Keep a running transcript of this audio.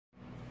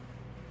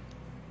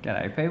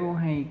G'day people,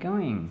 how you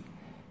going?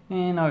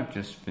 And I've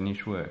just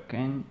finished work,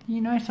 and you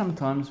know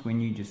sometimes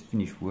when you just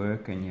finish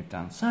work and you've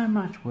done so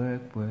much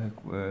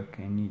work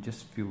and you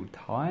just feel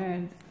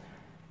tired,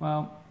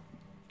 well,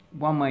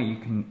 one way you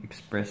can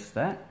express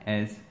that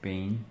as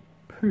being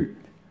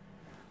pooped.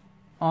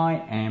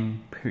 I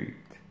am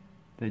pooped.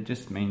 That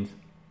just means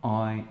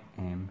I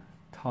am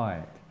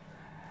tired.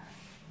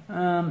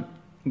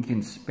 You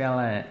can spell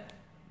it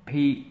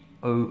P-O-O-P-E-D,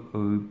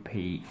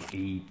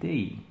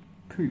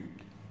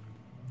 pooped.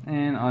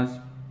 And I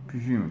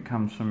presume it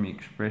comes from the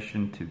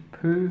expression to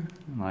poo,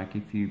 like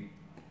if you,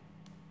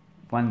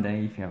 one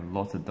day if you have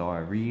lots of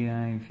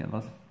diarrhea, if you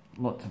have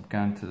lots of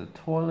going to the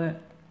toilet,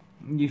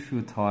 you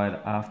feel tired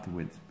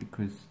afterwards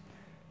because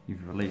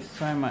you've released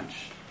so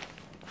much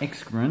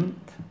excrement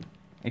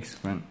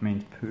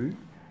means poo,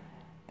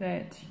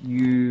 that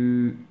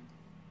you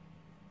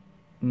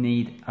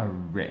need a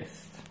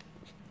rest.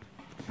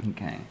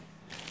 Okay,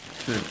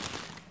 so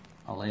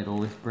I'll eat all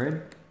this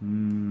bread.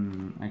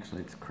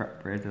 Actually it's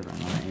crap bread, I don't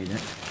want to eat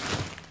it.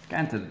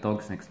 Going to the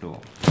dogs next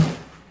door.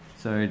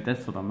 So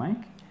that's what I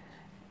make.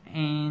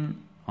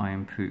 And I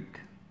am pooped.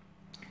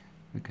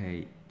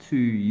 Okay, to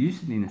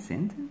use it in a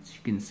sentence,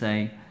 you can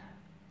say,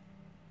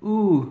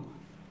 ooh,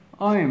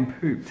 I am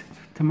pooped.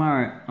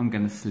 Tomorrow I'm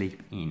going to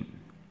sleep in.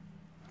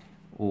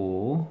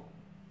 Or,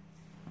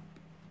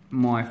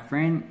 my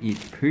friend is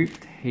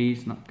pooped.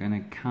 He's not going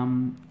to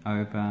come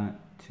over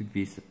to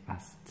visit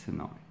us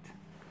tonight.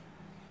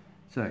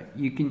 So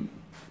you can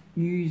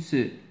use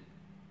it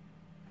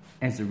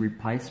as a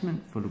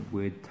replacement for the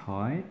word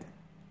tired.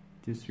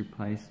 Just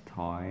replace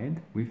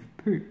tired with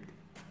pooped.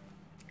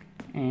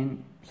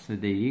 And so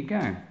there you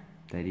go.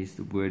 That is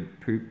the word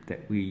poop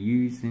that we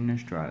use in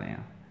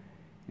Australia.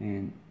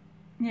 And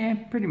yeah,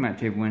 pretty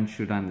much everyone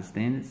should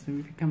understand it. So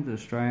if you come to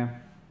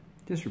Australia,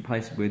 just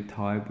replace the word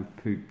tired with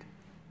pooped.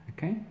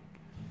 Okay?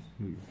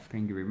 So,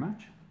 thank you very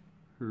much.